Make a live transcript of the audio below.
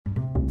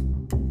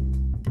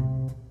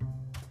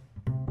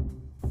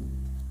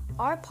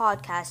Our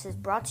podcast is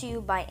brought to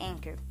you by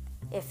Anchor.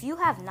 If you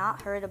have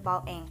not heard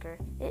about Anchor,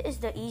 it is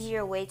the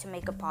easier way to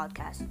make a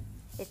podcast.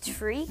 It's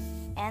free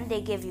and they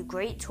give you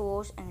great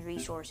tools and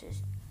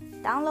resources.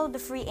 Download the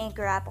free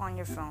Anchor app on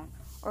your phone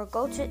or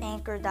go to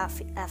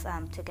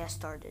anchor.fm to get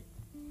started.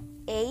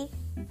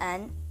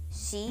 ANCHOR.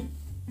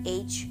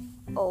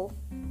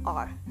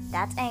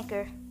 That's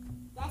Anchor.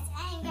 That's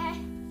Anchor.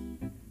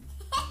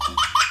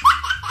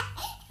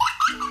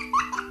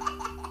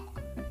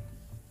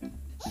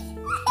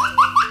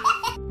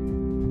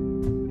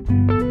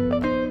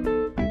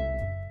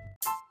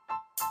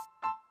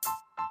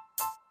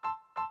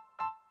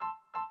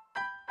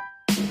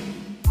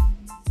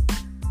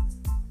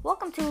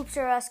 Welcome to Hoops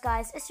R Us,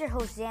 guys. It's your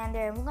host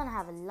Xander, and we're going to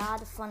have a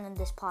lot of fun in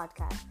this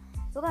podcast.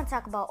 We're going to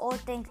talk about all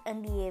things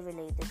NBA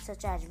related,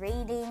 such as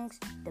ratings,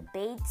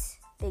 debates,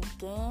 big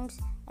games,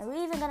 and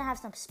we're even going to have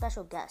some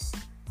special guests.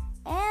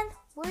 And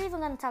we're even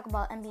going to talk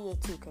about NBA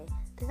 2K,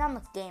 because I'm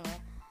a gamer.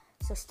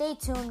 So stay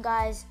tuned,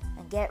 guys,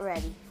 and get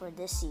ready for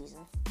this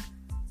season.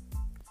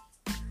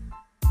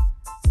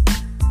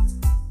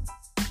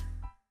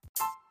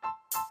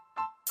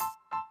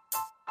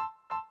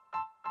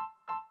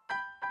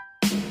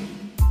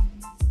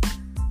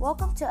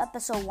 Welcome to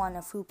episode 1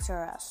 of Hoops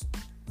R Us.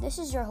 This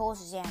is your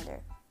host, Xander.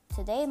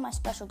 Today, my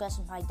special guest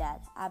is my dad,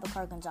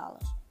 Abakar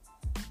Gonzalez.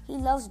 He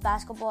loves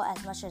basketball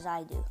as much as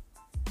I do,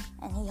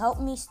 and he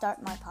helped me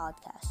start my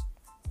podcast.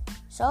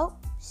 So,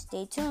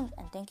 stay tuned,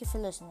 and thank you for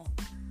listening.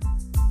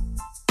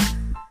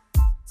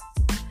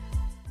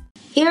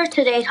 Here are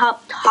today's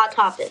hot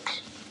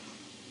topics.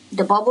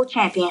 The Bubble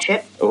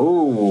Championship.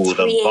 Ooh,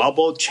 the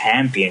Bubble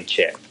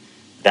Championship.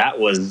 That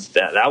was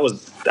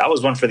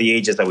one for the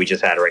ages that we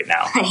just had right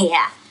now.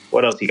 Yeah.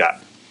 What else you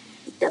got?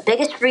 The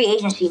biggest free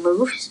agency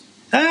moves.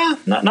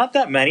 Not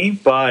that many,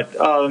 but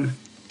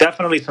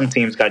definitely some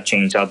teams got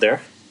changed out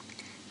there.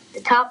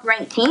 The top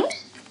ranked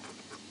teams.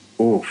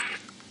 Oof.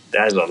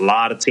 There's a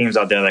lot of teams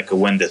out there that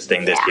could win this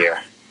thing this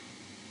year.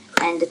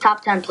 And the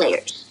top 10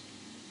 players.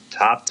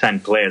 Top 10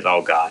 players,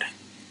 oh God.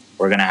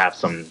 We're going to have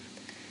some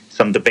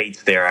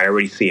debates there. I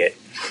already see it.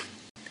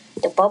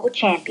 The Bubble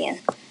Champion.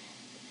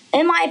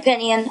 In my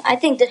opinion, I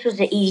think this was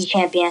an easy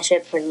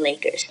championship for the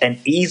Lakers. An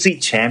easy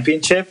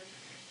championship?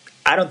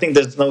 I don't think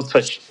there's no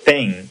such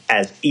thing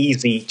as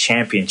easy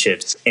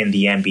championships in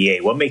the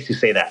NBA. What makes you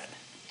say that?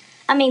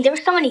 I mean, there were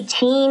so many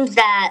teams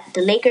that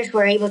the Lakers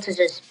were able to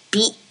just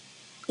beat,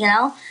 you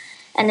know?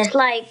 And it's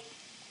like,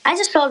 I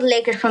just saw the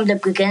Lakers from the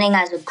beginning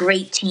as a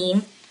great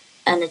team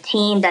and a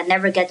team that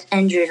never gets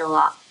injured a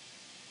lot.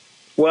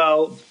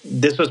 Well,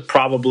 this was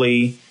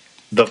probably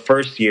the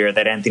first year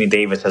that Anthony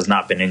Davis has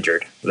not been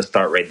injured. Let's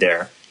start right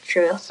there.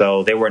 True.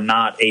 So they were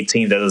not a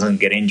team that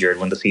doesn't get injured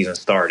when the season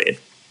started,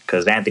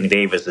 because Anthony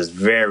Davis is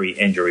very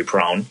injury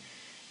prone.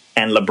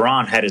 And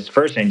LeBron had his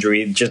first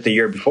injury just the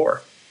year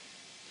before.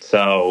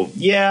 So,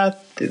 yeah,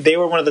 they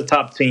were one of the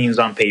top teams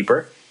on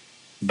paper.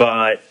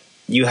 But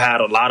you had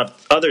a lot of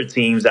other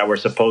teams that were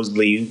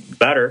supposedly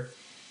better.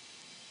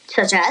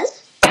 Such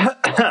as?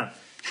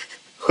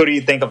 Who do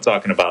you think I'm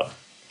talking about?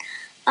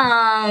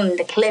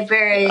 The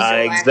Clippers.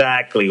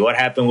 Exactly. What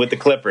happened with the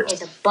Clippers? Or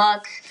the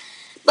Bucks.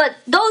 But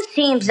those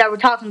teams that we're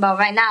talking about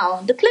right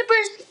now, the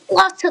Clippers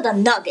lost to the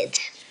Nuggets.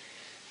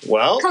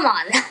 Well, come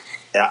on.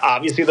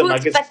 Obviously, the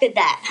Nuggets expected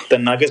that. The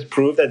Nuggets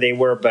proved that they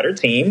were a better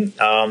team.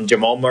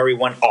 Jamal Murray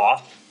went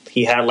off.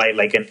 He had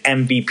like an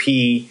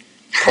MVP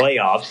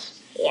playoffs.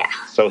 Yeah.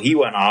 So he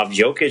went off.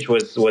 Jokic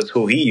was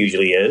who he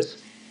usually is.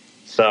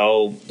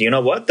 So you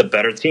know what? The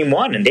better team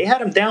won, and they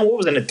had him down. What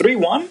was it?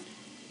 3-1.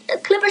 The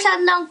Clippers had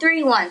them down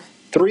 3-1.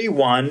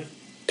 3-1.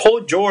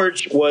 Paul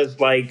George was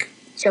like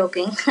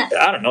choking.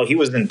 I don't know. He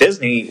was in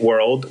Disney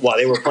World while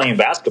they were playing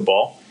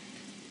basketball.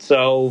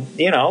 So,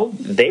 you know,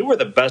 they were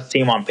the best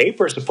team on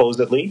paper,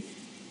 supposedly.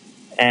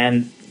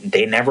 And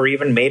they never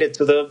even made it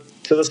to the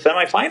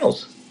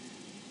semifinals.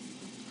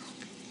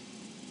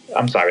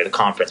 I'm sorry, the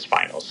conference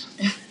finals.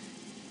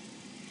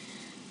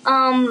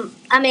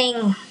 I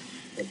mean,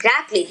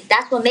 exactly.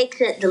 That's what makes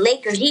it the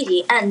Lakers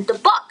easy. And the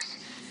Bucks,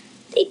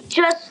 they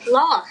just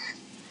lost.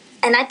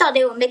 And I thought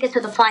they would make it to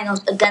the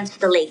finals against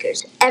the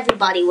Lakers.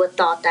 Everybody would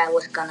thought that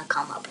was going to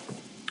come up.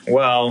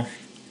 Well,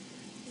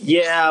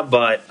 yeah,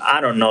 but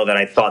I don't know that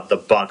I thought the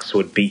Bucks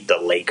would beat the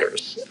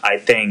Lakers. I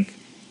think,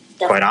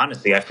 quite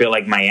honestly, I feel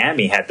like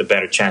Miami had the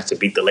better chance to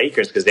beat the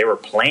Lakers because they were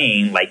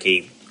playing like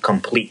a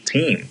complete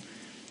team.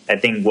 I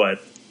think what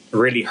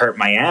really hurt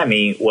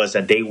Miami was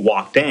that they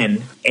walked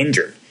in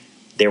injured.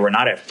 They were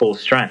not at full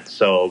strength.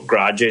 So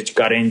Dragic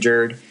got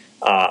injured.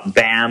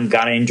 Bam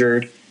got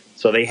injured.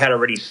 So they had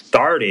already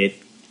started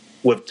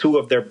with two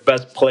of their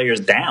best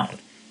players down.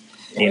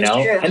 You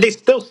know? True. And they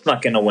still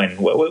snuck in a win.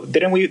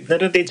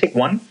 Didn't they take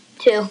one?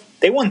 2.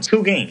 They won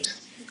 2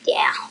 games.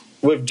 Yeah.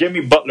 With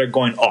Jimmy Butler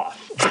going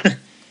off.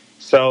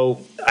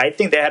 So I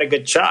think they had a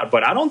good shot.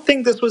 But I don't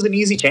think this was an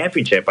easy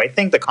championship. I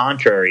think the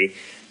contrary.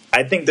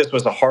 I think this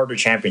was a harder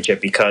championship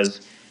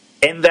because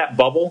in that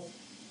bubble,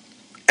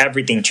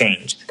 everything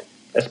changed.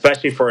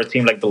 Especially for a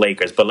team like the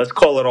Lakers. But let's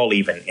call it all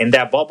even. In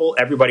that bubble,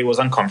 everybody was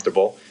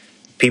uncomfortable.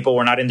 People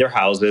were not in their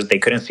houses. They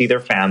couldn't see their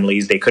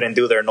families. They couldn't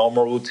do their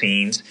normal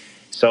routines.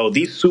 So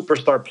these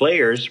superstar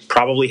players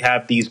probably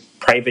have these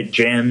private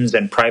gyms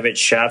and private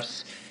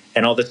chefs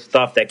and all this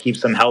stuff that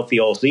keeps them healthy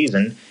all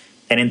season.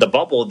 And in the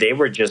bubble, they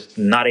were just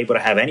not able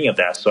to have any of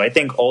that. So I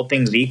think all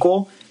things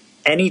equal,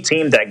 any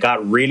team that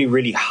got really,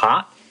 really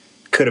hot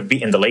could have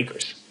beaten the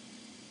Lakers.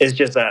 It's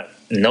just that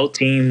no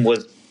team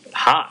was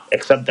hot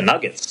except the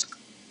Nuggets.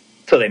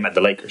 So they met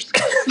the Lakers.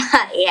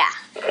 Yeah.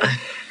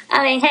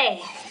 I mean,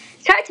 hey,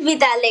 it's hard to beat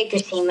that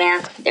Lakers team,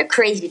 man. They're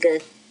crazy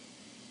good.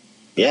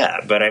 Yeah,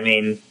 but I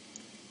mean,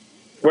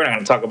 we're not going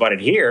to talk about it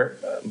here,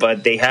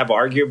 but they have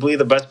arguably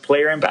the best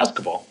player in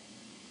basketball.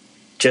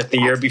 Just the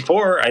year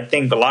before, I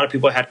think a lot of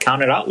people had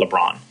counted out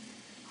LeBron,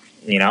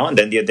 and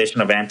then the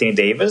addition of Anthony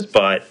Davis.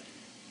 But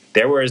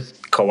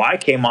Kawhi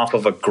came off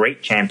of a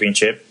great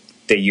championship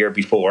the year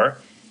before.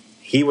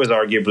 He was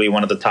arguably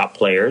one of the top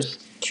players.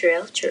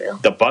 True.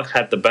 The Bucks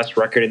had the best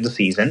record in the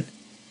season.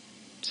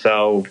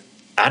 So,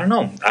 I don't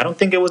know. I don't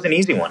think it was an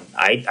easy one.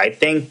 I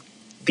think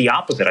the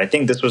opposite. I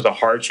think this was a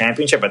hard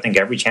championship. I think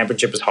every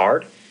championship is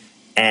hard.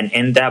 And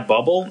in that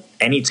bubble,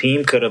 any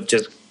team could have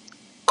just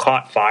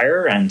caught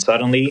fire and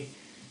suddenly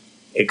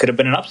it could have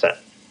been an upset.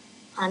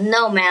 I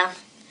know, man.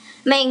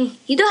 I mean,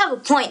 you do have a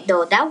point,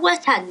 though. That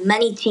West had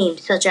many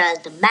teams, such as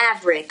the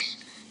Mavericks,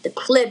 the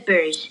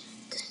Clippers,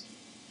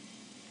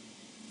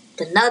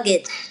 the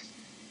Nuggets.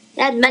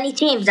 They had many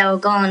teams that were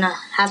going to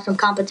have some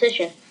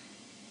competition.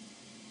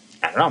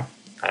 I don't know.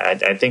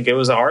 I think it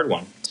was a hard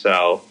one.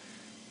 So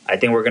I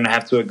think we're going to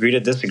have to agree to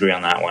disagree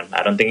on that one.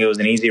 I don't think it was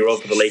an easy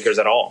road for the Lakers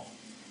at all.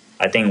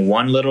 I think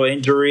one little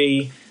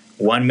injury,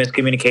 one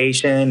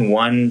miscommunication,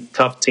 one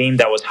tough team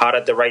that was hot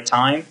at the right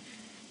time,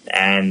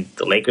 and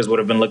the Lakers would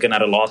have been looking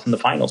at a loss in the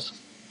finals.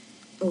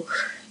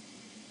 Oof.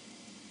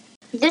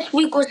 This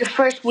week was the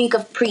first week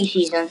of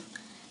preseason,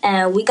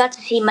 and we got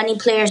to see many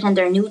players and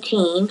their new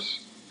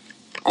teams.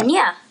 And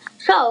yeah,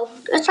 so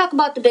let's talk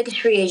about the biggest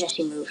free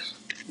agency moves.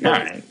 All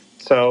right.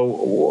 So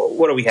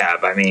what do we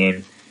have? I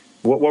mean,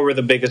 what were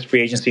the biggest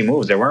free agency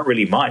moves? There weren't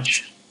really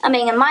much. I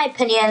mean, in my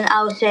opinion,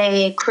 I would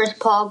say Chris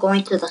Paul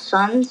going to the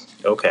Suns.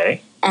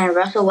 Okay. And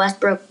Russell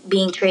Westbrook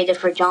being traded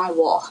for John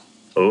Wall.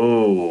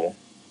 Ooh.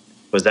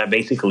 Was that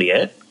basically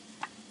it?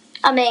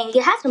 I mean,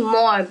 you had some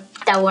more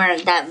that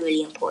weren't that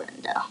really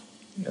important,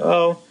 though.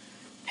 Oh,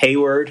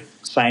 Hayward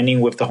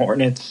signing with the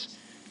Hornets.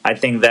 I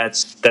think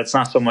that's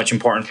not so much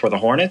important for the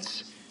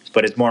Hornets,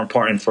 but it's more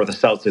important for the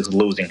Celtics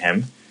losing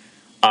him.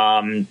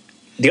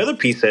 The other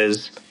piece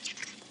is,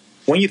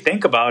 when you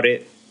think about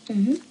it,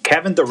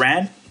 Kevin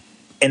Durant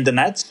in the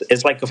Nets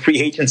is like a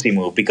free agency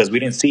move because we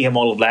didn't see him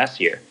all of last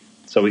year.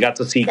 So we got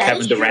to see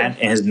Kevin Durant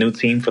in his new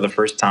team for the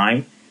first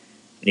time,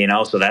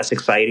 so that's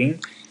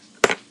exciting.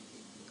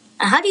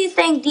 How do you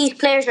think these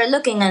players are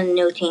looking in the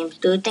new teams?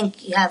 Do you think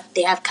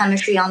they have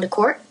chemistry on the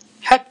court?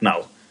 Heck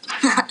no.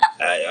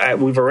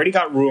 We've already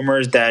got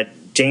rumors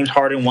that James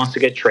Harden wants to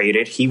get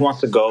traded. He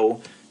wants to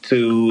go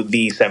to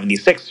the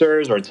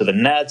 76ers or to the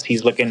Nets.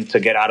 He's looking to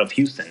get out of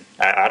Houston.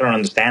 I don't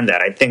understand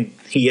that. I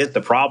think he is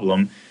the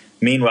problem.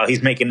 Meanwhile,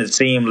 he's making it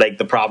seem like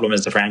the problem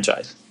is the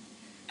franchise.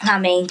 I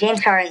mean,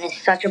 James Harden is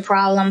such a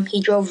problem.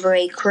 He drove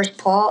away Chris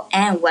Paul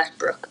and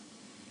Westbrook.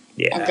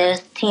 Yeah. And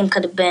this team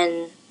could have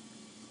been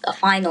a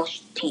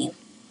finals team.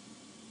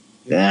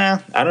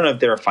 Yeah, I don't know if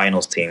they're a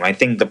finals team. I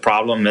think the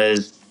problem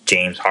is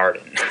James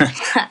Harden.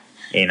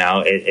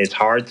 It's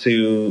hard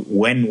to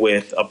win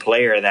with a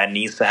player that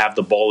needs to have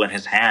the ball in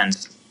his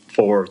hands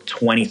for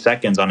 20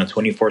 seconds on a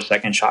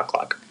 24-second shot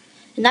clock.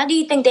 Now, do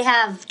you think they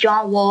have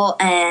John Wall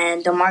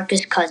and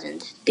DeMarcus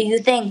Cousins? Do you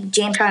think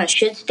James Harden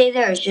should stay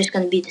there, or is it just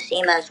going to be the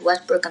same as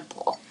Westbrook and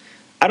Paul?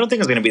 I don't think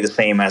it's going to be the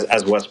same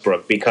as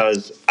Westbrook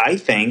because I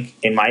think,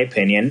 in my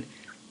opinion,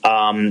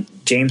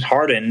 James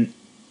Harden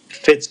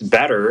fits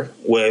better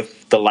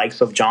with the likes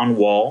of John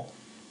Wall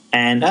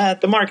and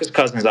DeMarcus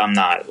Cousins.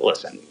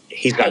 Listen,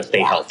 he's got to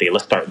stay healthy.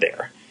 Let's start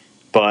there.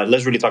 But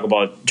let's really talk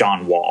about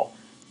John Wall.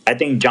 I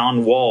think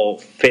John Wall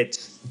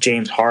fits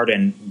James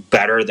Harden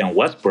better than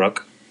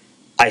Westbrook.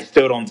 I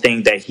still don't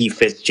think that he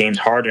fits James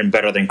Harden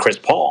better than Chris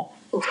Paul.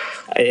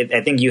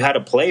 I think you had a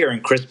player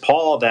in Chris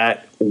Paul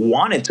that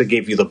wanted to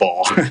give you the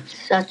ball.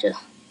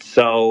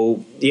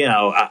 So,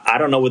 I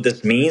don't know what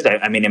this means.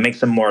 I mean, it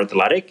makes him more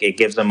athletic. It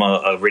gives him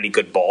a really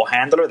good ball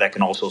handler that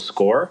can also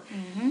score.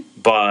 Mm-hmm.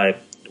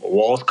 But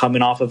Wall's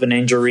coming off of an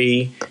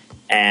injury,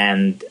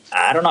 and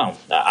I don't know.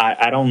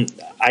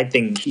 I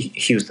think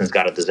Houston's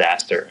got a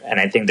disaster, and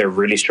I think they're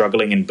really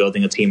struggling in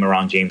building a team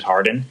around James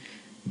Harden.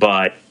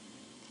 But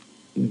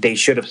they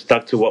should have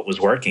stuck to what was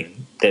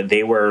working. That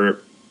they were,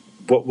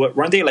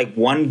 weren't they like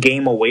one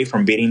game away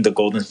from beating the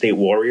Golden State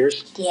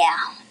Warriors? Yeah.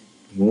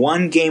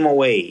 One game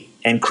away,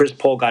 and Chris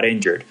Paul got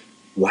injured.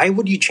 Why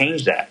would you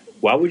change that?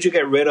 Why would you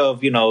get rid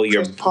of,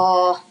 your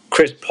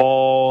Chris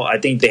Paul? I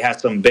think they had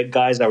some big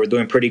guys that were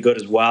doing pretty good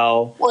as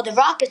well. Well, the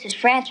Rockets'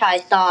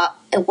 franchise thought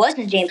it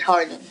wasn't James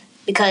Harden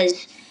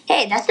because,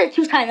 hey, that's their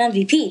two-time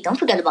MVP. Don't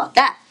forget about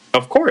that.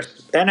 Of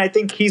course. And I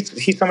think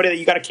he's somebody that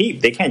you got to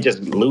keep. They can't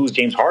just lose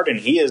James Harden.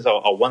 He is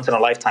a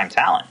once-in-a-lifetime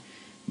talent.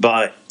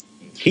 But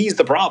he's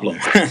the problem.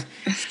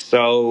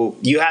 So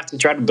you have to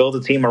try to build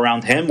a team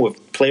around him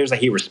with players that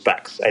he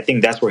respects. I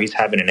think that's where he's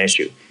having an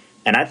issue.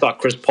 And I thought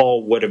Chris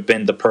Paul would have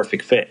been the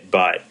perfect fit,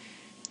 but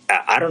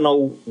I don't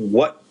know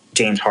what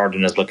James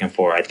Harden is looking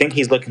for. I think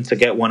he's looking to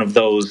get one of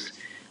those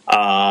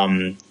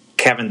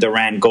Kevin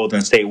Durant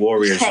Golden State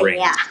Warriors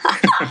rings.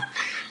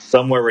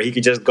 Somewhere where he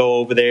could just go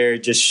over there,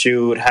 just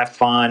shoot, have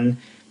fun,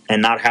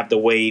 and not have the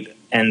weight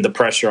and the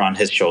pressure on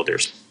his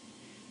shoulders.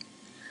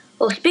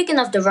 Well, speaking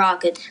of the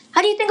Rockets,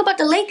 how do you think about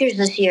the Lakers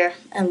this year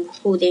and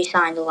who they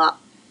signed a lot?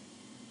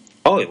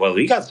 Oh, well,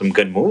 we got some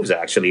good moves,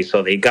 actually.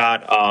 So they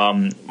got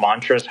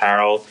Montrezl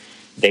Harrell.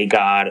 They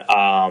got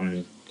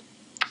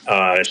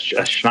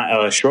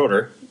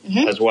Schroeder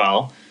as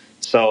well.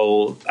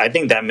 So I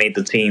think that made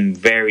the team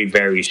very,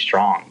 very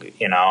strong.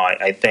 You know,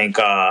 I think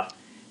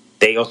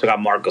they also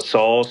got Marc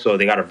Gasol, so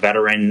they got a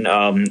veteran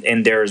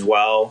in there as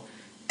well.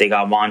 They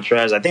got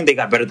Montrez. I think they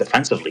got better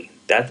defensively.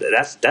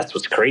 That's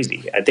what's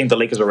crazy. I think the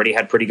Lakers already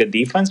had pretty good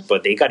defense,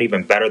 but they got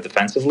even better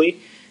defensively.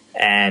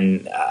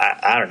 And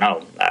I don't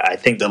know. I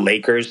think the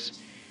Lakers,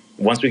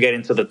 once we get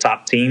into the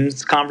top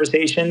teams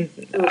conversation,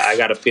 I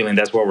got a feeling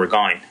that's where we're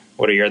going.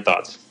 What are your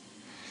thoughts?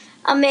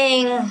 I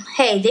mean,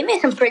 hey, they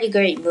made some pretty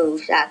great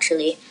moves,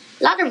 actually.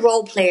 A lot of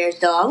role players,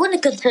 though. I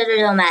wouldn't consider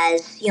them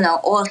as,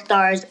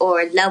 all-stars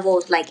or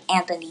levels like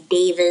Anthony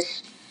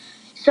Davis.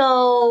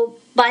 So,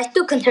 but I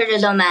still consider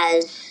them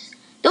as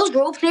those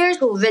role players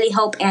who really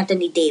help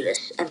Anthony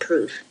Davis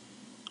improve.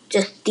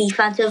 Just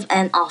defensive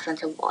and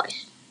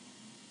offensive-wise.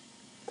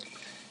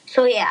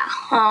 So, yeah.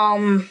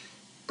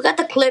 We got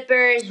the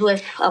Clippers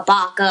with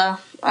Ibaka.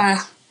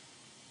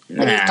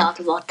 What do you thought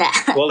about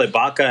that? Well,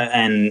 Ibaka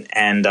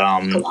and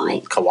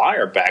Kawhi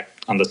are back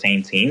on the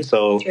same team,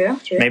 so true.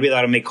 Maybe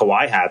that'll make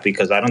Kawhi happy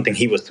because I don't think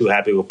he was too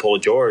happy with Paul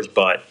George.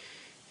 But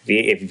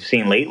if you've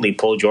seen lately,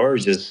 Paul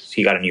George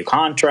he got a new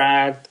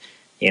contract,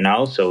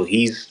 so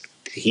he's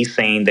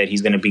saying that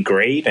he's going to be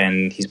great,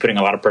 and he's putting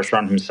a lot of pressure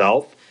on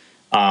himself.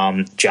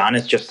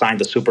 Giannis just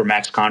signed a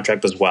Supermax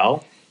contract as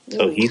well,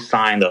 so he's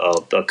signed a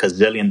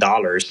gazillion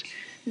dollars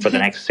for the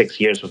next 6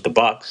 years with the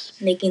Bucks.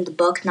 Making the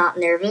Bucks not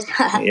nervous.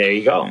 There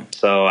you go.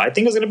 So I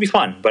think it's going to be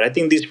fun. But I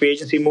think these free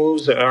agency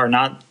moves are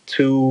not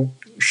too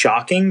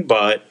shocking,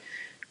 but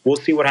we'll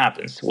see what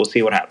happens.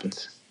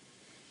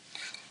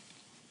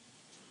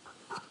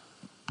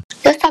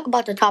 Let's talk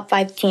about the top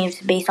 5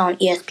 teams based on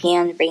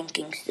ESPN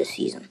rankings this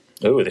season.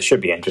 Ooh, this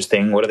should be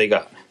interesting. What do they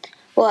got?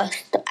 Well,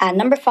 at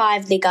number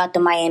 5, they got the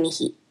Miami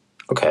Heat.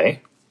 Okay.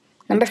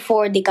 Number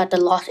 4, they got the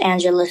Los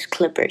Angeles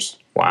Clippers.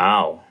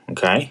 Wow.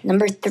 Okay.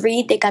 Number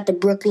 3, they got the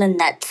Brooklyn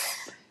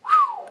Nets.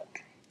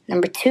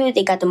 Number 2,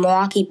 they got the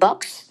Milwaukee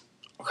Bucks.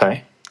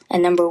 Okay.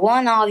 And number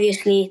 1,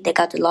 obviously, they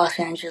got the Los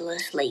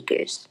Angeles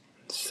Lakers.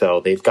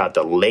 So they've got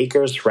the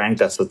Lakers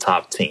ranked as the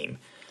top team.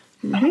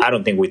 I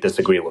don't think we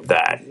disagree with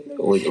that.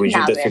 Would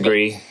you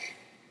disagree? Really.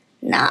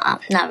 Nah,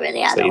 not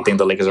really at all. So you think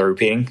the Lakers are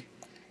repeating?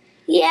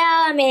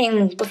 Yeah, I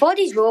mean, before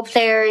these role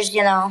players,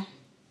 I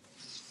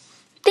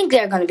think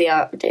they're going to be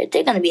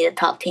the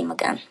top team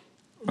again.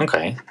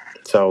 Okay.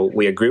 So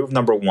we agree with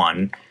number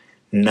 1.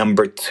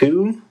 Number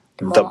 2,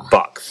 the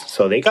Bucks.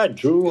 So they got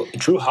Drew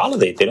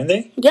Holiday, didn't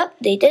they? Yep,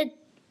 they did.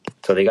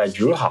 So they got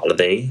Drew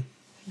Holiday,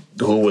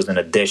 who was an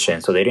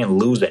addition. So they didn't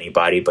lose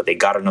anybody, but they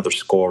got another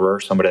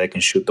scorer, somebody that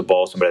can shoot the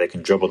ball, somebody that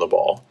can dribble the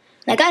ball.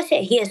 Like I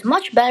said, he is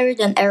much better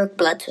than Eric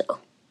Bledsoe.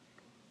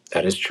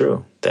 That is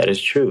true.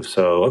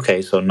 So,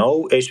 okay, so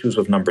no issues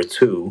with number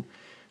 2.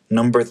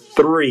 Number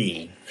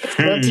 3.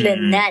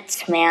 Brooklyn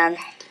Nets, man.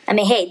 I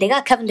mean, hey, they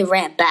got Kevin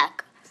Durant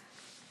back.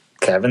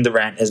 Kevin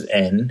Durant is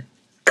in.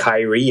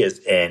 Kyrie is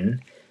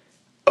in.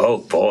 Oh,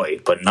 boy.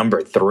 But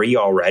number 3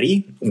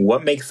 already?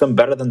 What makes them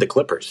better than the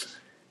Clippers?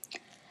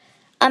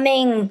 I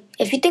mean,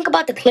 if you think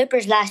about the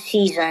Clippers last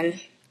season,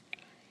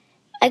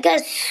 I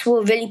guess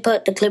what really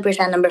put the Clippers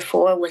at number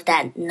 4 was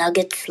that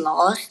Nuggets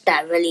loss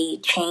that really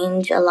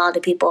changed a lot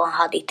of people on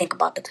how they think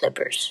about the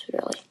Clippers,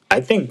 really.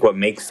 I think what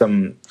makes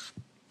them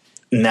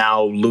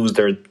now lose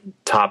their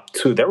top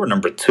 2, they were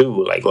number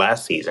 2 like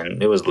last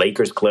season. It was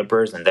Lakers,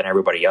 Clippers, and then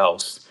everybody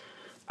else.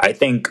 I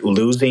think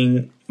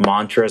losing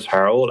Montrezl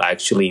Harrell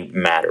actually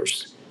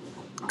matters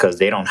because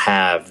they don't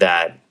have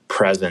that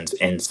presence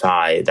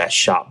inside, that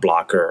shot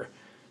blocker,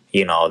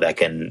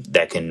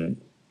 that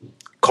can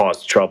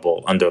cause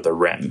trouble under the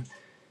rim.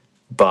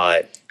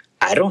 But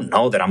I don't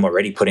know that I'm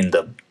already putting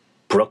the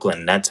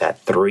Brooklyn Nets at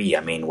 3.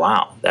 I mean,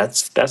 wow,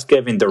 that's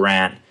giving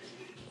Durant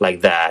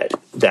like that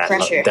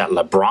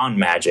LeBron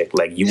magic.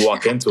 Like you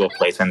walk into a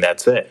place and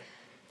that's it.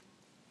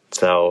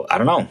 So I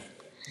don't know.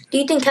 Do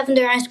you think Kevin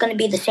Durant's going to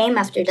be the same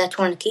after that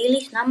torn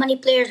Achilles? Not many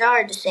players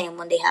are the same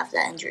when they have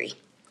that injury.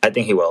 I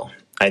think he will.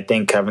 I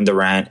think Kevin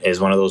Durant is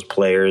one of those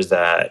players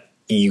that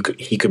he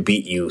could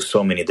beat you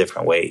so many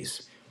different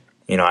ways.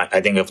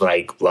 I think if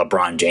like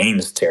LeBron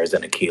James tears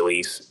an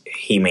Achilles,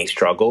 he may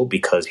struggle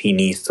because he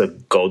needs to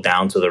go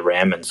down to the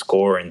rim and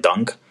score and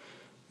dunk.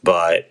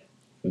 But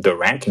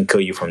Durant can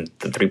kill you from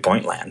the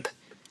 3-point land.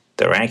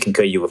 Durant can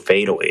kill you with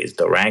fadeaways.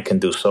 Durant can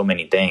do so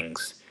many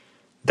things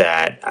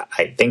that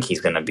I think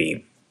he's going to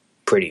be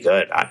pretty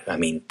good. I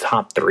mean,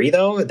 top 3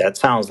 though. That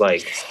sounds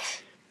like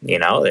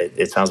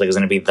it sounds like it's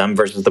going to be them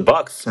versus the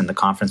Bucks in the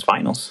conference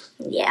finals.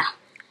 Yeah.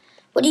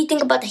 What do you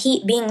think about the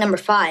Heat being number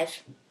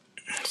 5?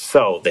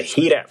 So the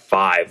Heat at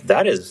 5.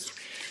 That is,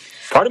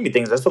 part of me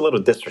thinks that's a little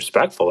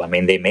disrespectful. I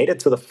mean, they made it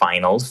to the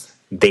finals.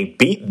 They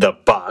beat the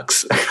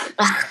Bucks.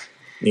 That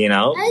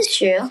is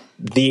true.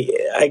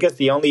 I guess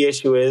the only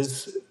issue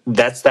is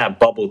that's that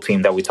bubble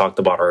team that we talked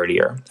about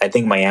earlier. I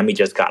think Miami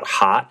just got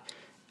hot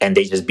and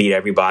they just beat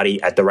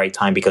everybody at the right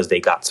time because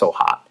they got so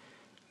hot.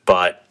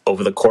 But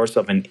over the course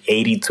of an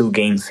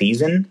 82-game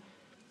season,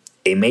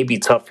 it may be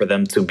tough for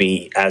them to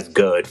be as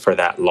good for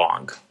that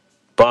long.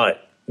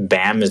 But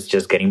Bam is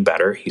just getting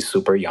better. He's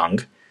super young.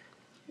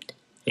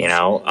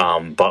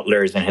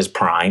 Butler is in his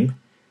prime.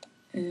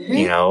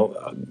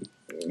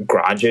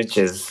 Dragic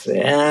is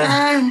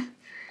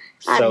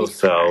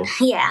so.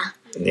 Yeah.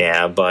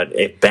 Yeah, but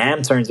if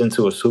Bam turns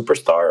into a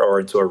superstar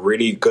or into a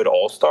really good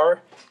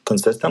all-star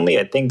consistently,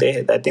 I think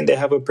they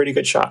have a pretty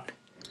good shot.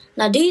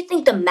 Now, do you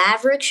think the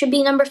Mavericks should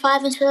be number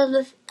 5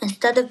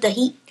 instead of the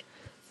Heat?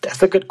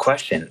 That's a good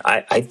question.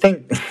 I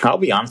think, I'll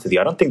be honest with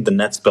you, I don't think the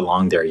Nets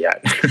belong there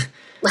yet.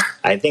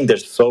 I think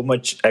there's so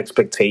much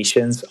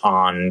expectations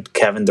on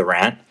Kevin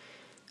Durant.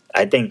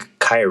 I think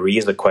Kyrie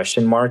is a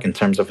question mark in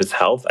terms of his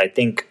health. I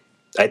think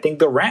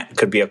Durant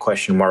could be a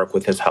question mark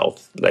with his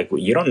health. Like,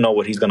 you don't know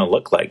what he's going to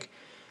look like.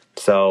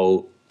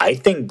 So I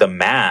think the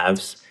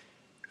Mavs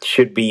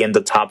should be in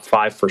the top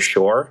 5 for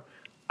sure.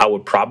 I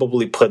would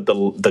probably put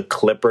the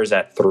Clippers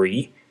at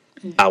 3.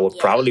 I would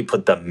probably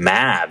put the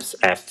Mavs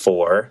at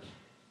 4.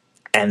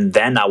 And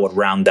then I would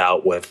round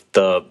out with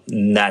the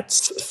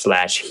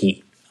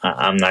Nets/Heat.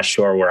 I'm not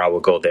sure where I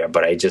would go there,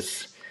 but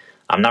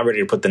I'm not ready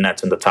to put the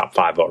Nets in the top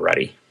 5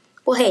 already.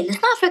 Well, hey,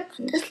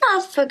 let's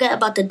not forget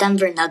about the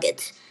Denver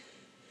Nuggets.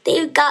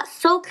 They got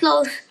so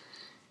close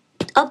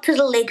up to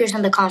the Lakers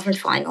in the conference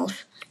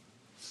finals.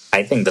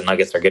 I think the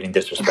Nuggets are getting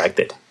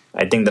disrespected.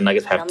 I think the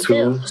Nuggets have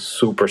 2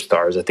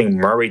 superstars. I think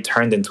Murray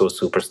turned into a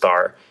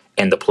superstar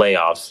in the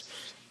playoffs,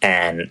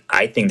 and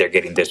I think they're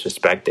getting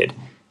disrespected.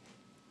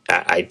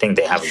 I think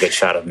they have a good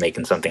shot of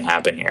making something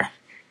happen here.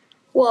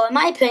 Well, in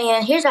my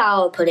opinion, here's how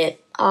I'll put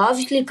it. I'll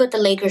obviously put the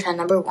Lakers at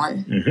number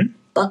 1.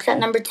 Bucks at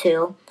number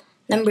 2.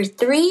 Number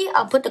 3,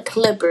 I'll put the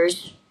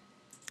Clippers.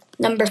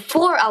 Number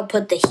 4, I'll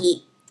put the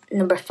Heat.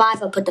 Number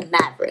 5, I'll put the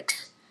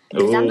Mavericks.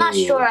 Because I'm not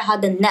sure how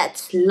the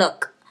Nets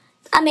look.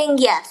 I mean,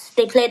 yes,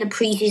 they played a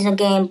preseason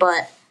game,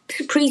 but it's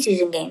a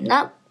preseason game.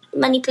 Not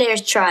many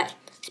players try,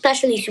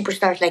 especially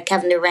superstars like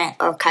Kevin Durant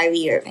or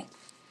Kyrie Irving.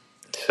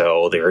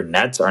 So their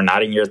Nets are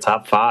not in your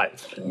top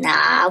 5. Nah,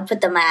 I'll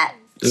put them at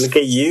Look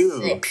at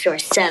you. 6 or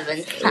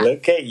 7.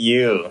 Look at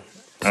you.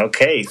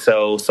 Okay,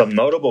 so some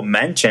notable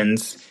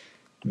mentions.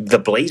 The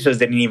Blazers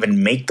didn't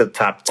even make the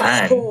top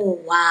 10. Oh,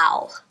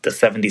 wow. The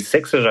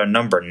 76ers are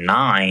number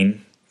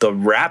 9. The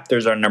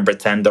Raptors are number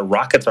 10. The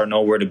Rockets are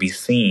nowhere to be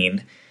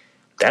seen.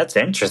 That's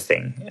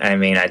interesting. I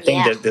mean, I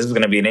think that this is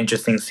going to be an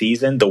interesting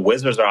season. The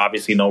Wizards are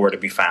obviously nowhere to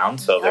be found,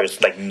 so there's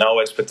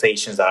no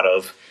expectations out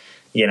of,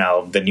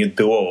 the new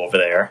duo over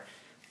there.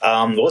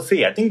 We'll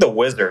see. I think the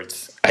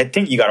Wizards,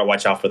 you got to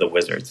watch out for the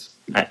Wizards.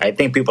 I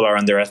think people are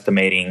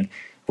underestimating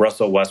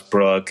Russell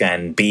Westbrook,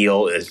 and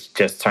Beal is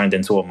just turned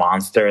into a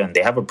monster, and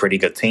they have a pretty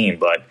good team,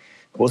 but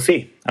we'll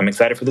see. I'm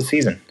excited for the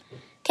season.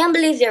 Can't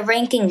believe they're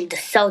ranking the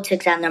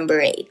Celtics at number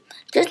 8.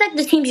 Just like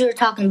the teams you were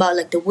talking about,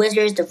 like the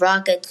Wizards, the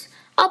Rockets,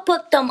 I'll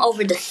put them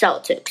over the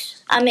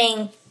Celtics. I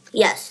mean,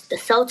 yes, the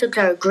Celtics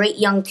are a great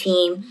young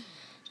team.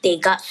 They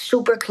got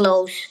super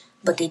close,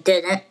 but they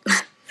didn't.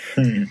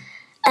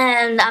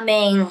 And, I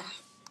mean,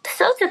 the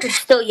Celtics are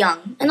still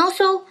young. And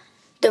also,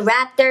 the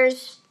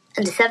Raptors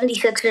and the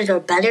 76ers are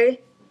better.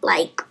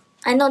 Like,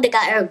 I know they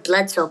got Eric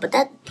Bledsoe, but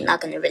that's not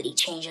going to really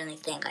change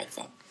anything, I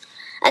think.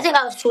 I think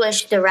I'll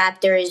switch the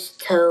Raptors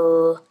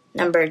to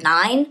number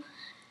 9.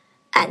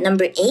 At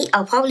number 8,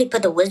 I'll probably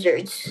put the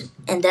Wizards.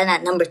 And then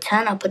at number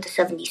 10, I'll put the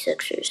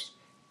 76ers.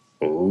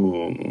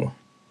 Ooh.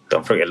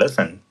 Don't forget,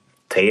 listen,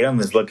 Tatum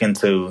is looking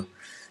to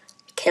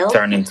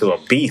turn into a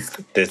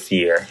beast this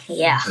year.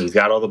 Yeah. He's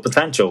got all the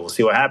potential. We'll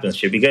see what happens.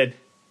 Should be good.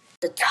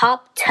 The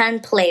top 10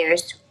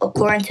 players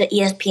according to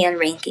ESPN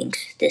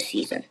rankings this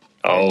season.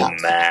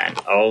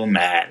 Oh,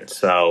 man.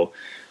 So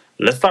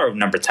let's start with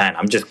number 10.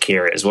 I'm just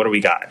curious. What do we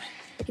got?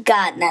 We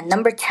got at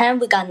number 10,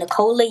 we got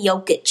Nikola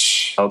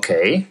Jokic.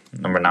 Okay.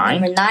 Number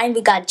 9? Number 9,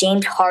 we got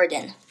James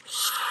Harden.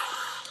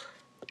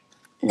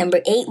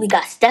 Number 8, we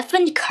got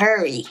Stephen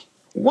Curry.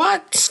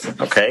 What?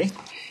 Okay.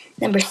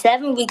 Number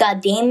 7, we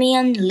got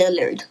Damian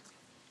Lillard.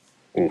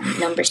 Oof.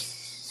 Number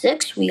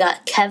 6, we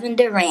got Kevin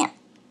Durant.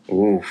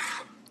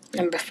 Oof.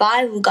 Number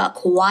 5, we got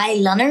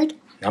Kawhi Leonard.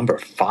 Number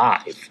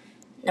 5.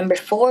 Number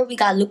 4, we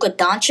got Luka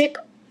Doncic.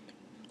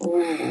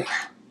 Ooh.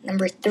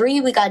 Number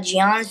 3, we got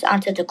Giannis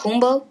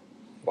Antetokounmpo.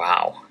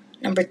 Wow.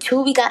 Number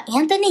 2, we got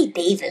Anthony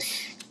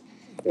Davis.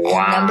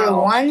 Wow. And number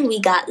 1, we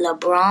got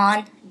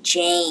LeBron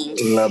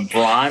James.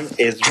 LeBron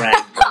is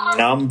ranked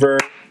number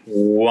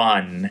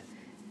 1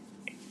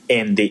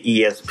 in the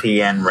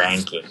ESPN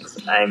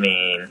rankings. I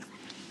mean,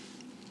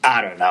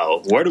 I don't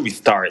know. Where do we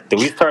start? Do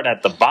we start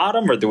at the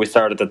bottom or do we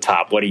start at the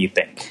top? What do you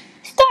think?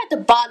 Start at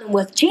the bottom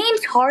with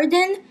James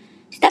Harden.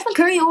 Stephen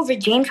Curry over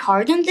James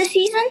Harden this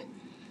season?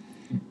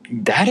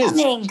 That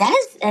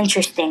is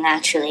interesting,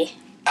 actually.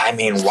 I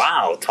mean,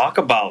 wow. Talk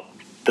about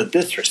the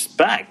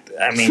disrespect.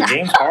 I mean,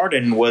 James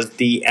Harden was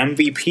the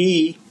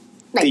MVP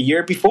the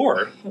year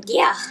before.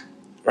 Yeah.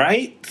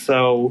 Right?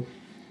 So,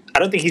 I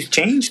don't think he's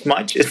changed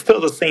much. It's still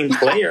the same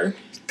player.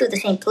 Still the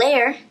same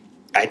player.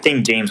 I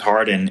think James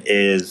Harden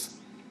is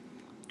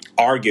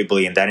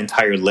arguably in that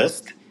entire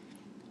list,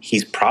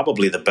 he's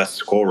probably the best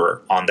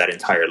scorer on that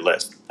entire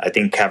list. I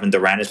think Kevin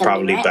Durant is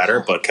probably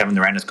better, but Kevin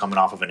Durant is coming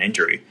off of an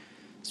injury.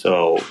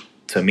 So,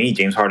 to me,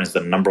 James Harden is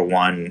the number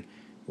one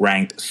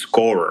ranked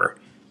scorer.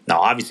 Now,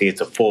 obviously, it's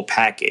a full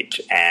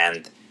package,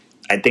 and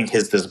I think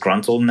his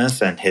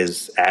disgruntledness and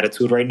his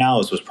attitude right now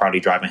is what's probably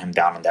driving him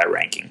down in that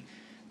ranking.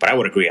 But I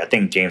would agree. I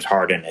think James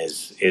Harden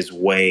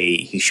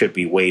he should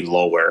be way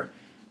lower,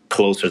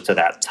 closer to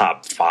that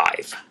top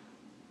 5.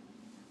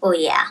 Oh,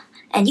 yeah.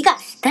 And you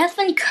got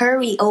Stephen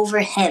Curry over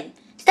him.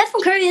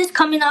 Stephen Curry is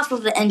coming off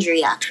of an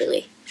injury,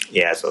 actually.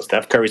 Yeah, so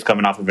Steph Curry's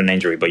coming off of an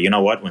injury. But you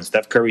know what? When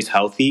Steph Curry's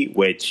healthy,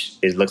 which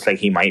it looks like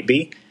he might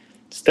be,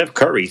 Steph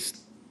Curry's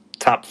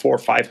top 4 or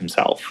 5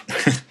 himself.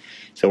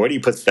 So where do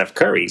you put Steph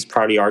Curry? He's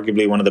probably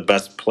arguably one of the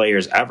best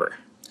players ever.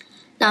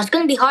 Now, it's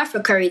going to be hard for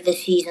Curry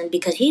this season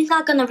because he's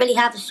not going to really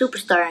have a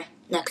superstar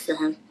next to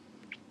him.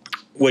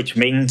 Which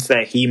means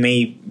that he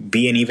may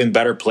be an even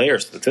better player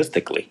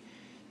statistically.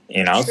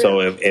 You know, True. So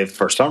if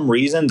for some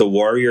reason the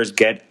Warriors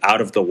get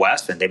out of the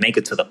West and they make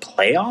it to the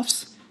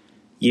playoffs,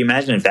 you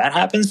imagine if that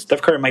happens,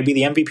 Steph Curry might be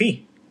the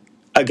MVP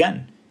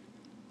again.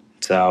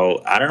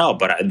 So I don't know,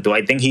 but do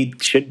I think he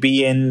should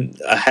be in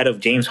ahead of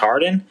James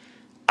Harden?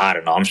 I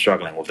don't know. I'm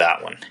struggling with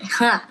that one.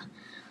 Well,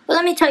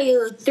 let me tell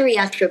you 3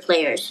 extra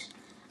players.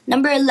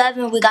 Number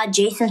 11, we got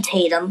Jason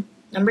Tatum.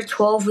 Number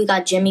 12, we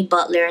got Jimmy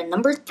Butler. And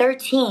number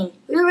 13,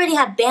 we already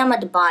have Bam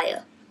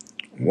Adebayo.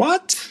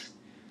 What?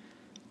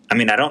 I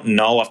mean, I don't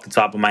know off the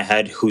top of my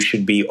head who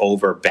should be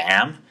over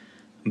Bam,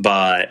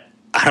 but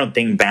I don't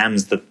think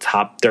Bam's the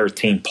top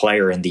 13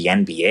 player in the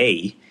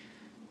NBA.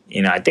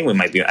 You know, I think we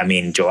might be. I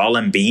mean, Joel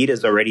Embiid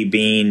is already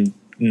being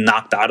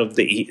knocked out of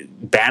the.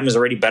 Bam is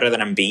already better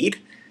than Embiid.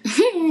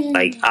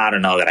 Like, I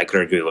don't know that I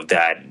could agree with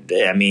that.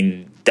 I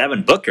mean,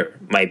 Devin Booker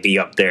might be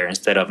up there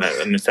instead of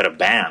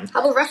Bam.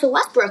 How about Russell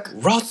Westbrook?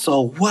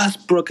 Russell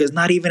Westbrook is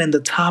not even in the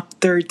top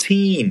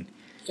 13.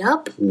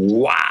 Yup.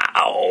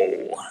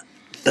 Wow.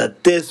 The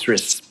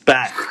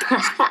disrespect.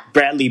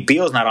 Bradley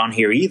Beal's not on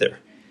here either.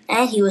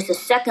 And he was the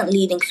second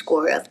leading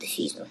scorer of the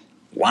season.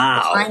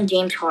 Wow. Behind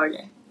James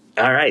Harden.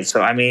 All right.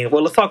 So, I mean,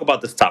 well, let's talk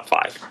about this top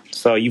 5.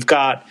 So, you've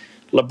got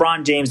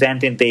LeBron James,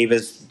 Anthony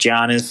Davis,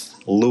 Giannis,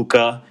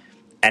 Luka,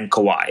 and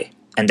Kawhi.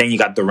 And then you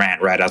got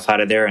Durant right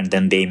outside of there, and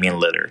then Damian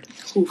Lillard.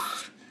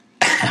 Oof.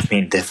 I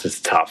mean, this is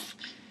tough.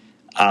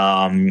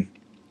 Do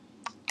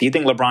you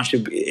think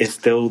LeBron is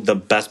still the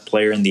best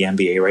player in the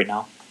NBA right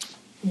now?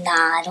 Nah,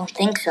 I don't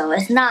think so.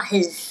 It's not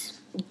his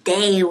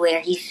day where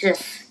he's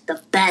just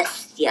the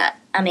best yet.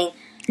 I mean...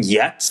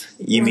 Yet?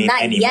 You mean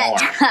not anymore?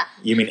 Yet.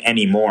 You mean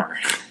anymore?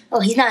 Oh,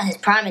 he's not in his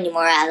prime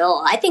anymore at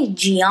all. I think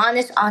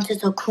Giannis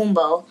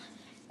Antetokounmpo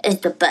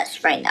is the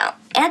best right now.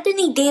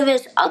 Anthony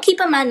Davis, I'll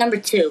keep him at number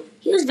 2.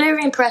 He was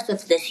very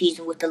impressive this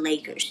season with the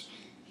Lakers.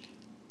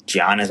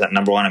 Giannis at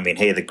number 1. I mean,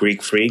 hey, the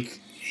Greek Freak,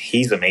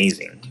 he's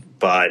amazing.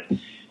 But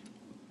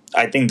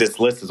I think this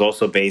list is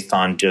also based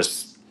on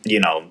just, you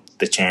know,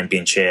 the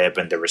championship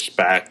and the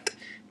respect,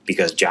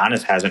 because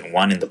Giannis hasn't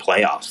won in the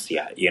playoffs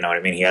yet. You know what I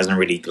mean? He hasn't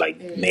really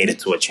made it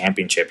to a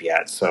championship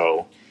yet.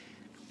 So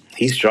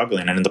he's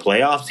struggling. And in the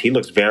playoffs, he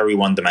looks very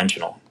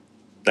one-dimensional.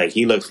 Like,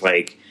 he looks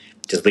like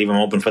just leave him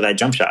open for that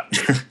jump shot.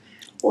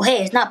 Well,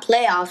 hey, it's not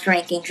playoffs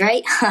rankings,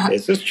 right?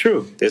 This is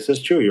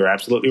true. You're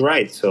absolutely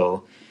right.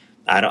 So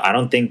I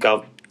don't think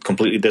I'll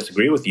completely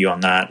disagree with you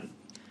on that.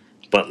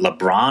 But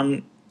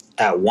LeBron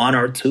at 1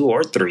 or 2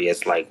 or 3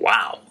 is like,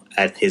 wow.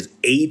 At his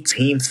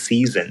 18th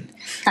season,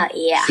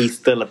 yeah, he's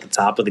still at the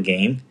top of the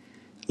game.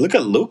 Look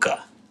at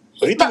Luka.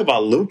 What do you think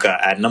about Luka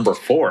at number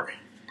 4?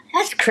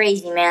 That's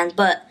crazy, man.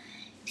 But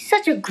he's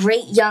such a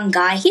great young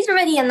guy. He's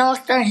already an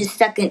all-star in his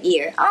 2nd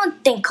year. I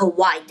don't think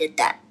Kawhi did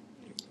that.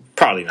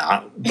 Probably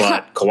not.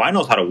 But Kawhi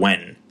knows how to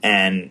win.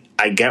 And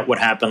I get what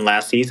happened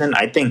last season.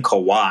 I think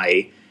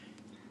Kawhi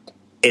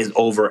is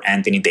over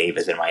Anthony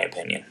Davis, in my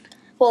opinion.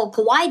 Well,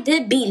 Kawhi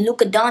did beat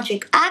Luka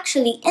Doncic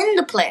actually in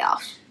the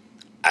playoffs.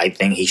 I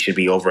think he should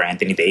be over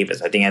Anthony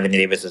Davis. I think Anthony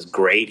Davis is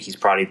great. He's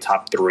probably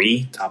top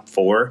 3, top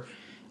 4.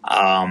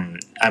 I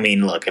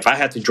mean, look, if I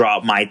had to draw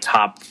up my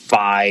top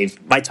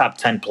 5, my top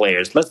 10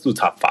 players, let's do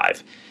top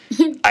 5.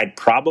 I'd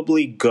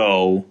probably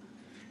go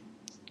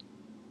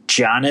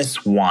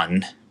Giannis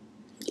 1.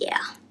 Yeah.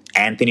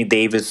 Anthony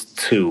Davis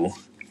 2.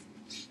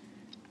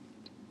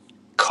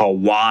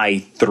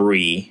 Kawhi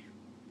 3.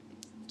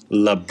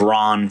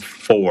 LeBron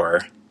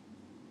 4.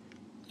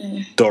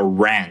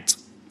 Durant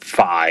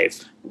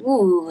 5.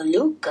 Ooh,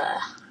 Luka.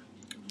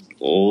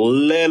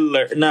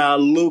 Lillard. Nah,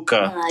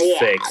 Luka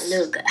 6. Yeah,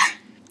 Luka.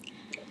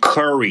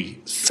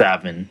 Curry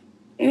 7.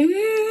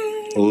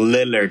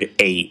 Lillard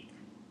 8.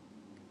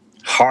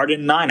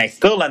 Harden 9. I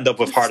still end up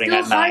with Harden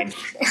at 9.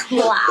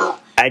 Wow.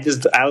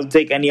 I'll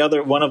take any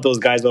other one of those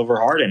guys over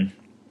Harden.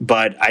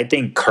 But I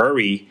think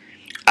Curry,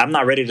 I'm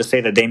not ready to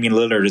say that Damian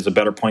Lillard is a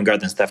better point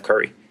guard than Steph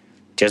Curry.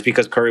 Just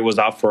because Curry was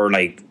out for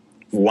like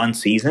one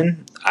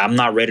season, I'm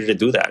not ready to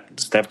do that.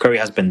 Steph Curry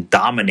has been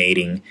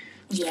dominating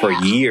for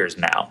years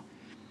now.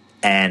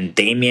 And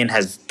Damian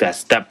has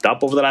stepped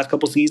up over the last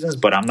couple seasons,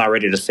 but I'm not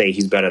ready to say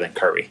he's better than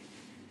Curry.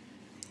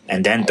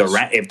 And then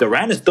Durant, if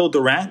Durant is still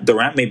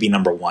Durant may be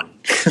number 1.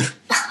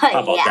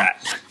 How about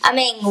that? I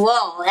mean,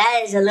 whoa,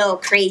 that is a little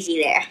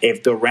crazy there.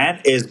 If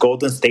Durant is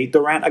Golden State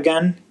Durant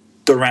again,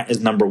 Durant is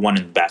number 1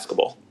 in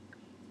basketball.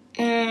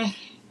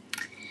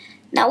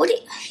 Now,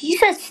 you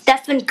said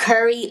Stephen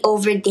Curry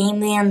over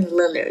Damian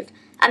Lillard.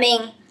 I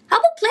mean, how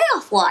about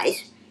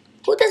playoff-wise?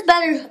 Who does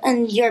better,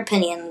 in your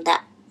opinion, than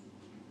that?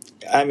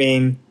 I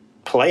mean,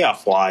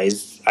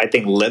 playoff-wise, I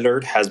think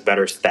Lillard has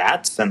better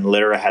stats and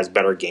Lillard has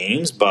better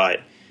games, but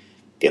at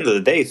the end of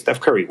the day, Steph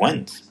Curry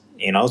wins.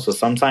 So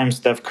sometimes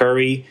Steph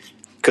Curry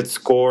could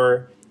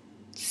score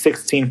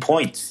 16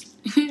 points,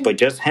 but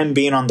just him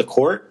being on the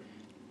court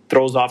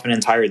throws off an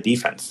entire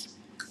defense.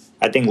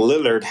 I think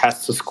Lillard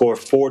has to score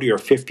 40 or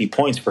 50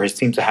 points for his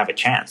team to have a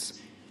chance.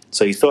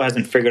 So he still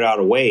hasn't figured out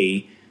a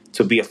way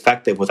to be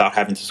effective without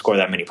having to score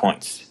that many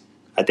points.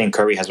 I think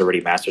Curry has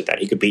already mastered that.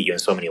 He could beat you in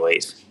so many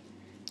ways.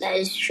 That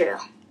is true.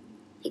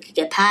 He could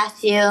get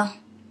past you.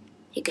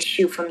 He could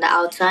shoot from the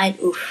outside.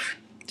 Oof.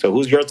 So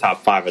who's your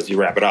top 5 as you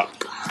wrap it up?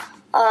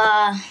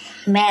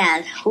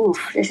 Man.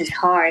 Oof, this is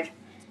hard.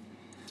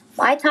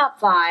 My top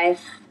 5.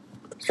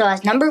 So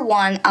as number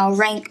 1, I'll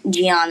rank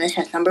Giannis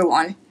as number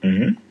 1.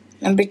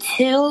 Number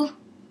 2,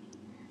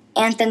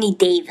 Anthony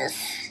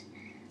Davis.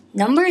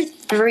 Number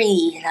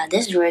 3, now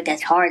this is where it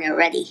gets hard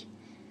already.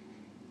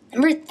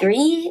 Number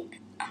 3,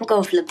 I'm going to go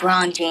with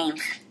LeBron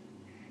James.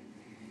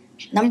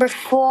 Number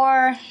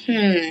 4,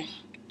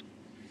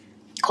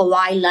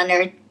 Kawhi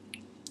Leonard.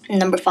 And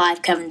number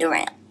 5, Kevin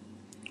Durant.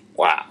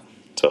 Wow.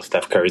 So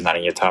Steph Curry's not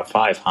in your top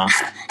 5, huh?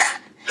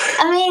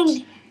 I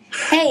mean,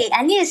 hey,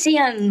 I need to see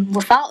him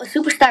without a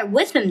superstar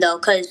with him, though,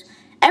 because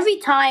every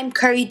time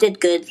Curry did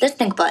good, let's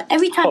think about it.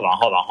 Every time.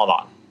 Hold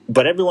on.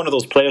 But every one of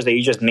those players that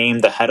you just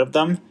named ahead of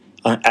them,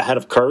 ahead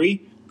of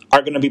Curry,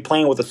 are going to be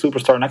playing with a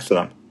superstar next to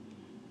them.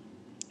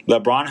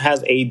 LeBron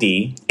has AD.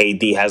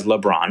 AD has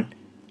LeBron.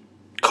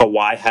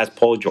 Kawhi has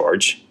Paul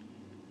George.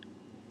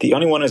 The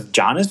only one is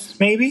Giannis,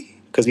 maybe,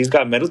 because he's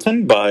got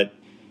Middleton. But,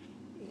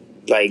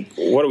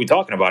 what are we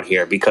talking about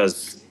here?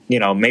 Because,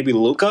 maybe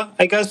Luka,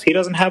 I guess. He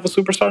doesn't have a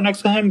superstar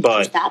next to him,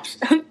 but... Stops.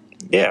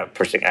 Yeah,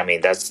 I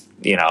mean, that's,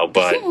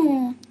 but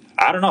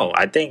I don't know.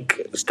 I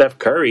think Steph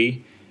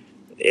Curry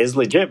is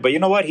legit. But you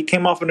know what? He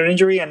came off with an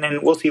injury, and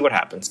then we'll see what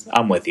happens.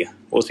 I'm with you.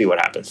 We'll see what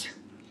happens.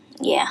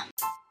 Yeah.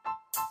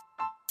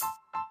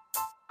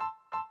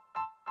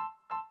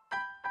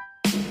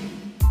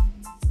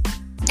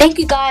 Thank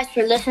you guys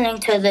for listening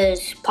to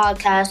this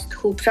podcast,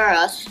 Hoops Are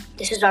Us.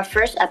 This is our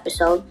first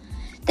episode.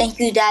 Thank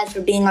you, Dad,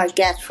 for being our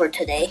guest for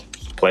today.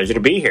 Pleasure to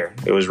be here.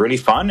 It was really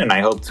fun, and I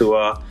hope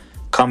to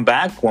come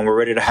back when we're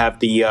ready to have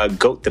the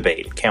GOAT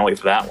debate. Can't wait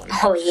for that one.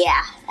 Oh,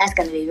 yeah. That's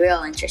going to be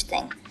real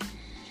interesting.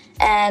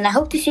 And I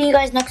hope to see you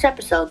guys next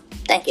episode.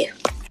 Thank you.